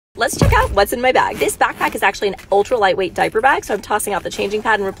Let's check out what's in my bag. This backpack is actually an ultra lightweight diaper bag, so I'm tossing out the changing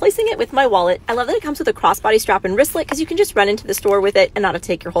pad and replacing it with my wallet. I love that it comes with a crossbody strap and wristlet because you can just run into the store with it and not have to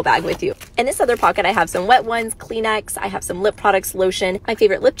take your whole bag with you. In this other pocket, I have some Wet Ones, Kleenex, I have some lip products, lotion, my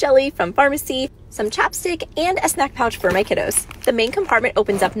favorite lip jelly from Pharmacy, some chapstick, and a snack pouch for my kiddos. The main compartment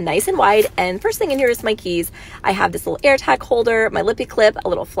opens up nice and wide, and first thing in here is my keys. I have this little AirTag holder, my lippy clip, a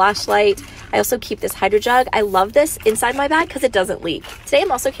little flashlight. I also keep this Hydro Jug. I love this inside my bag because it doesn't leak. Today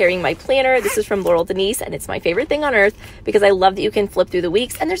I'm also carrying my planner. This is from Laurel Denise, and it's my favorite thing on earth because I love that you can flip through the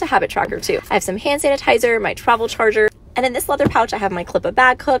weeks, and there's a habit tracker too. I have some hand sanitizer, my travel charger, and in this leather pouch, I have my Clip-A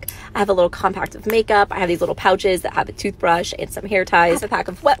bag hook. I have a little compact of makeup. I have these little pouches that have a toothbrush and some hair ties, a pack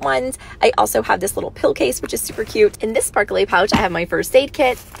of Wet Ones. I also have this little pill case, which is super cute. In this sparkly pouch, I have my first aid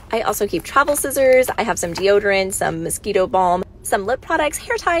kit. I also keep travel scissors. I have some deodorant, some mosquito balm, some lip products,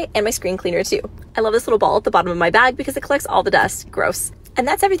 hair tie, and my screen cleaner too. I love this little ball at the bottom of my bag because it collects all the dust. Gross. And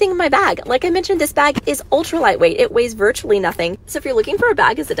that's everything in my bag. Like I mentioned, this bag is ultra lightweight. It weighs virtually nothing. So if you're looking for a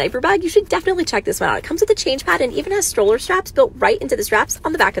bag as a diaper bag, you should definitely check this one out. It comes with a change pad and even has stroller straps built right into the straps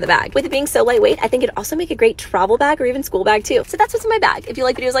on the back of the bag. With it being so lightweight, I think it'd also make a great travel bag or even school bag too. So that's what's in my bag. If you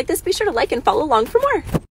like videos like this, be sure to like and follow along for more.